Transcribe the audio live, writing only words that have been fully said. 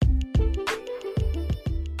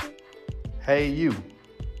Hey, you.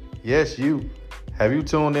 Yes, you. Have you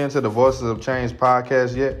tuned in to the Voices of Change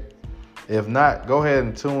podcast yet? If not, go ahead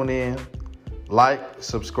and tune in, like,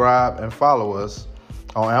 subscribe, and follow us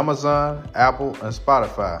on Amazon, Apple, and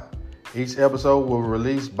Spotify. Each episode will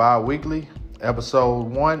release bi-weekly. Episode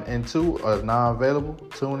 1 and 2 are now available.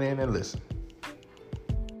 Tune in and listen.